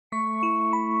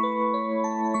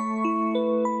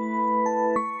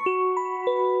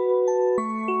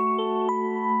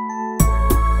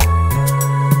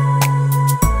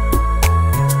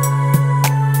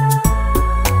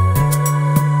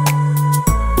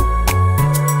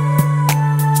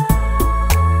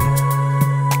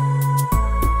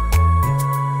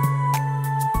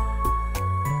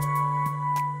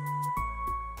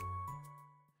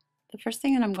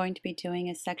I'm going to be doing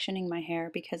is sectioning my hair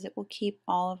because it will keep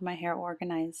all of my hair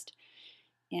organized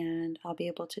and I'll be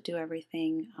able to do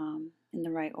everything in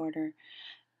the right order.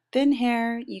 Thin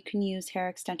hair, you can use hair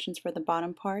extensions for the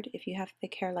bottom part. If you have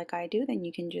thick hair like I do, then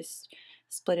you can just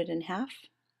split it in half.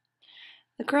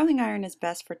 The curling iron is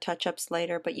best for touch-ups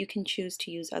later, but you can choose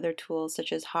to use other tools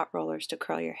such as hot rollers to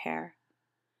curl your hair.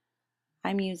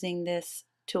 I'm using this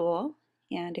tool,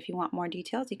 and if you want more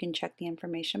details, you can check the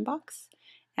information box.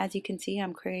 As you can see,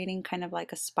 I'm creating kind of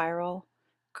like a spiral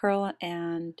curl,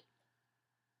 and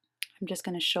I'm just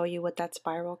going to show you what that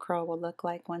spiral curl will look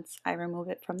like once I remove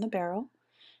it from the barrel.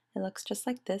 It looks just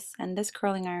like this, and this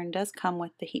curling iron does come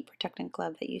with the heat protectant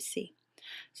glove that you see.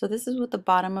 So this is what the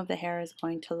bottom of the hair is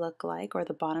going to look like, or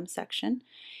the bottom section.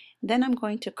 Then I'm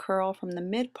going to curl from the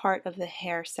mid part of the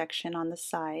hair section on the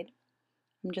side.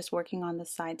 I'm just working on the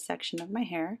side section of my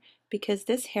hair because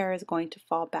this hair is going to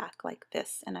fall back like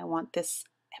this, and I want this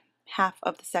half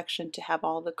of the section to have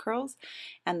all the curls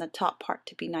and the top part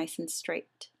to be nice and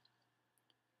straight.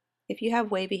 If you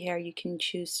have wavy hair, you can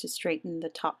choose to straighten the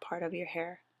top part of your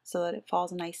hair so that it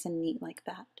falls nice and neat like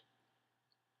that.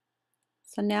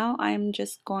 So now I'm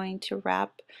just going to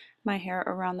wrap my hair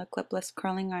around the clipless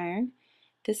curling iron.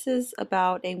 This is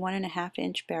about a 1.5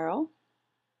 inch barrel,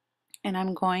 and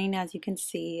I'm going, as you can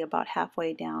see, about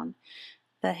halfway down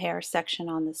the hair section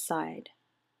on the side.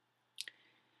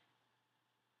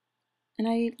 And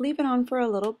I leave it on for a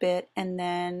little bit, and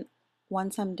then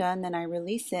once I'm done, then I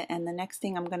release it, and the next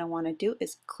thing I'm going to want to do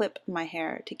is clip my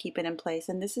hair to keep it in place,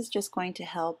 and this is just going to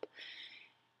help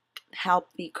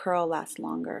the curl last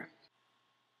longer.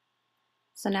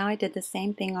 So now I did the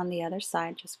same thing on the other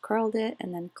side, just curled it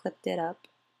and then clipped it up.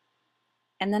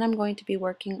 And then I'm going to be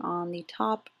working on the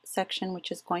top section,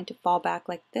 which is going to fall back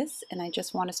like this, and I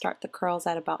just want to start the curls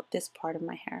at about this part of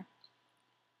my hair.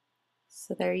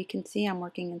 So there you can see I'm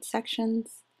working in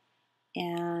sections,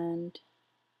 and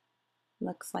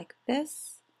looks like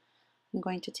this. I'm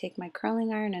going to take my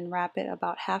curling iron and wrap it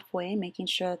about halfway, making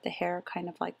sure that the hair kind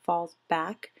of like falls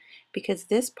back, because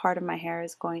this part of my hair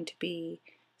is going to be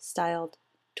styled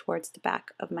towards the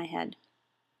back of my head.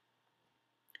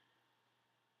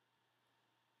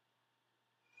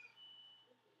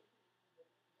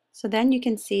 So then you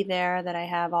can see there that I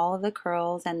have all of the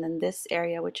curls, and then this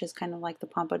area, which is kind of like the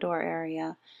pompadour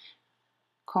area,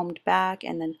 combed back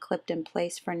and then clipped in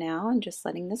place for now, and just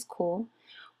letting this cool.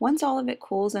 Once all of it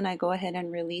cools, then I go ahead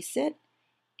and release it,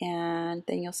 and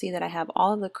then you'll see that I have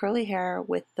all of the curly hair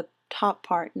with the top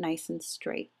part nice and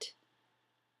straight.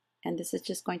 And this is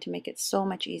just going to make it so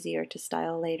much easier to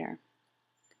style later.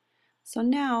 So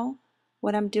now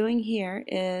what I'm doing here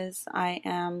is I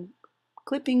am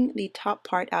clipping the top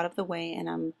part out of the way, and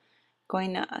I'm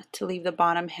going to leave the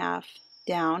bottom half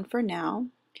down for now.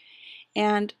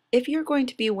 And if you're going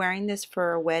to be wearing this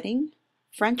for a wedding,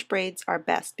 French braids are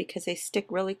best because they stick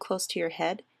really close to your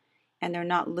head and they're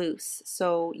not loose.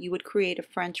 So you would create a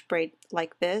French braid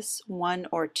like this. 1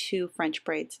 or 2 French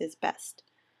braids is best.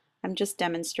 I'm just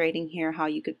demonstrating here how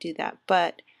you could do that,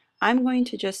 but I'm going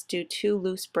to just do 2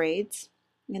 loose braids,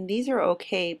 and these are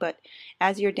okay, but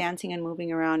as you're dancing and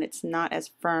moving around, it's not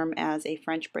as firm as a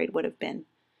French braid would have been.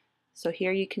 So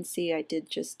here you can see I did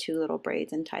just 2 little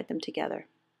braids and tied them together.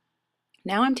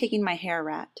 Now I'm taking my hair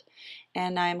rat,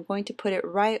 and I'm going to put it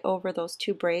right over those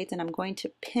 2 braids, and I'm going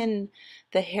to pin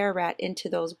the hair rat into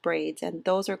those braids, and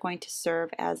those are going to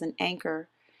serve as an anchor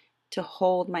to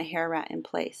hold my hair rat in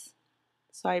place.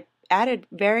 So I added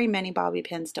very many bobby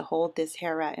pins to hold this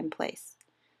hair rat in place.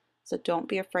 So don't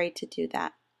be afraid to do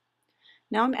that.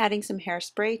 Now I'm adding some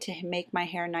hairspray to make my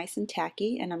hair nice and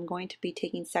tacky, and I'm going to be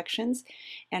taking sections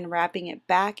and wrapping it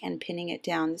back and pinning it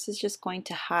down. This is just going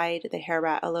to hide the hair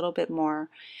rat a little bit more,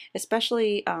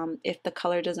 especially if the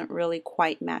color doesn't really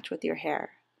quite match with your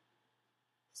hair.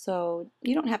 So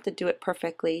you don't have to do it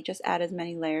perfectly, just add as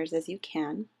many layers as you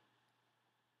can.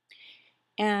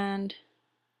 And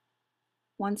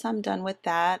once I'm done with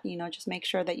that, just make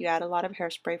sure that you add a lot of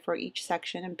hairspray for each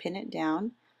section and pin it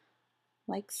down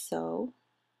like so.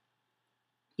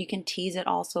 You can tease it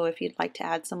also if you'd like to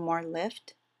add some more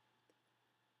lift.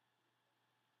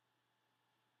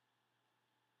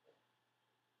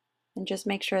 And just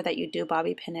make sure that you do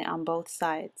bobby pin it on both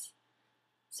sides.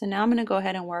 So now I'm going to go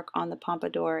ahead and work on the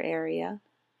pompadour area.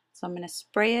 So I'm going to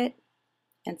spray it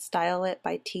and style it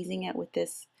by teasing it with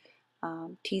this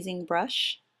teasing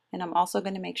brush. And I'm also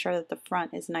going to make sure that the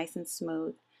front is nice and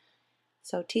smooth.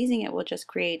 So teasing it will just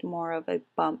create more of a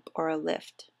bump or a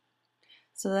lift.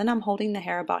 So then I'm holding the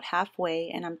hair about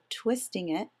halfway and I'm twisting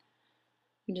it.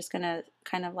 I'm just going to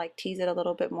kind of like tease it a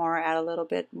little bit more, add a little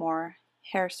bit more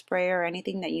hairspray or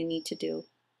anything that you need to do.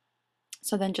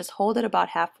 So then just hold it about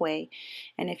halfway,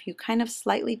 and if you kind of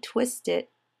slightly twist it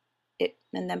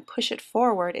and then push it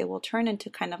forward, it will turn into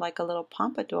kind of like a little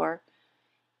pompadour.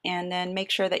 And then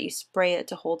make sure that you spray it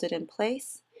to hold it in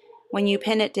place. When you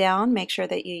pin it down, make sure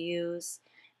that you use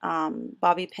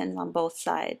bobby pins on both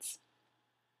sides.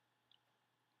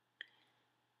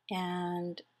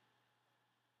 And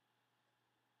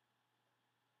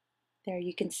there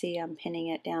you can see I'm pinning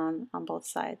it down on both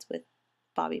sides with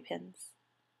bobby pins.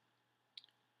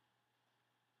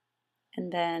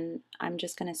 And then I'm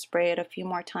just going to spray it a few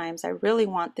more times. I really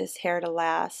want this hair to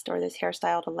last, or this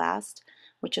hairstyle to last,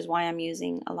 which is why I'm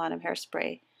using a lot of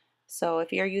hairspray. So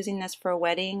if you're using this for a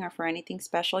wedding or for anything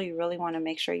special, you really want to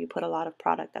make sure you put a lot of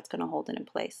product that's going to hold it in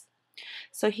place.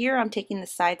 So here I'm taking the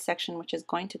side section, which is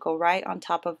going to go right on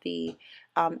top of the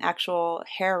actual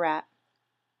hair wrap.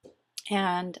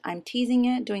 And I'm teasing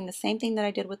it, doing the same thing that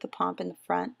I did with the pomp in the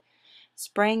front,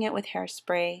 spraying it with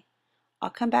hairspray. I'll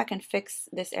come back and fix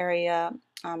this area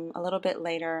a little bit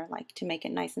later, like to make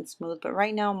it nice and smooth. But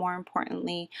right now, more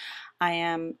importantly, I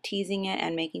am teasing it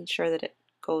and making sure that it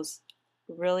goes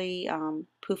really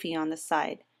poofy on the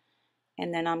side.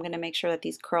 And then I'm going to make sure that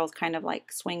these curls kind of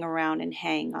like swing around and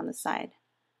hang on the side.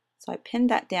 So I pinned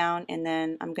that down, and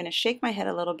then I'm going to shake my head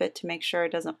a little bit to make sure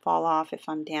it doesn't fall off if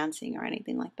I'm dancing or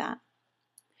anything like that.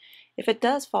 If it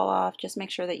does fall off, just make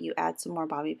sure that you add some more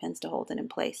bobby pins to hold it in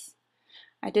place.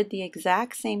 I did the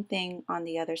exact same thing on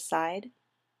the other side,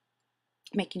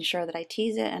 making sure that I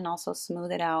tease it and also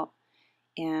smooth it out,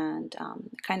 and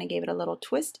kind of gave it a little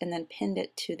twist and then pinned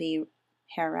it to the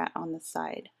hair wrap on the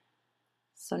side.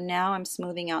 So now I'm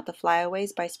smoothing out the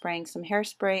flyaways by spraying some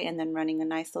hairspray and then running a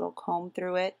nice little comb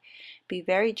through it. Be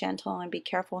very gentle and be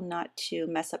careful not to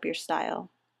mess up your style.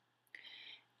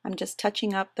 I'm just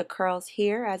touching up the curls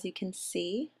here, as you can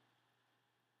see,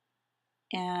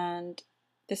 and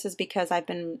this is because I've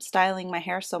been styling my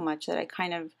hair so much that I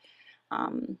kind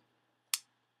of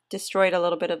destroyed a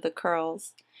little bit of the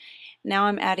curls. Now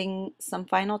I'm adding some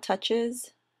final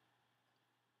touches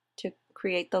to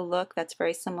create the look that's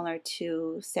very similar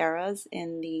to Sarah's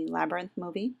in the Labyrinth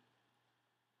movie.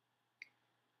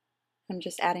 I'm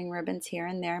just adding ribbons here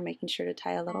and there, making sure to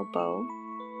tie a little bow,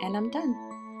 and I'm done.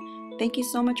 Thank you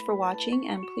so much for watching,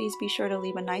 and please be sure to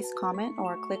leave a nice comment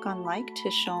or click on like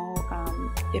to show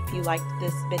if you liked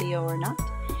this video or not.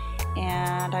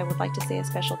 And I would like to say a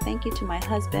special thank you to my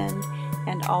husband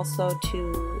and also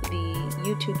to the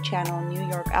YouTube channel New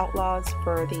York Outlaws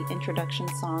for the introduction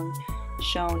song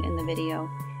shown in the video.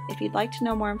 If you'd like to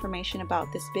know more information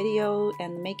about this video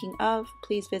and the making of,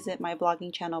 please visit my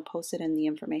blogging channel posted in the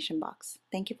information box.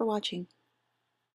 Thank you for watching.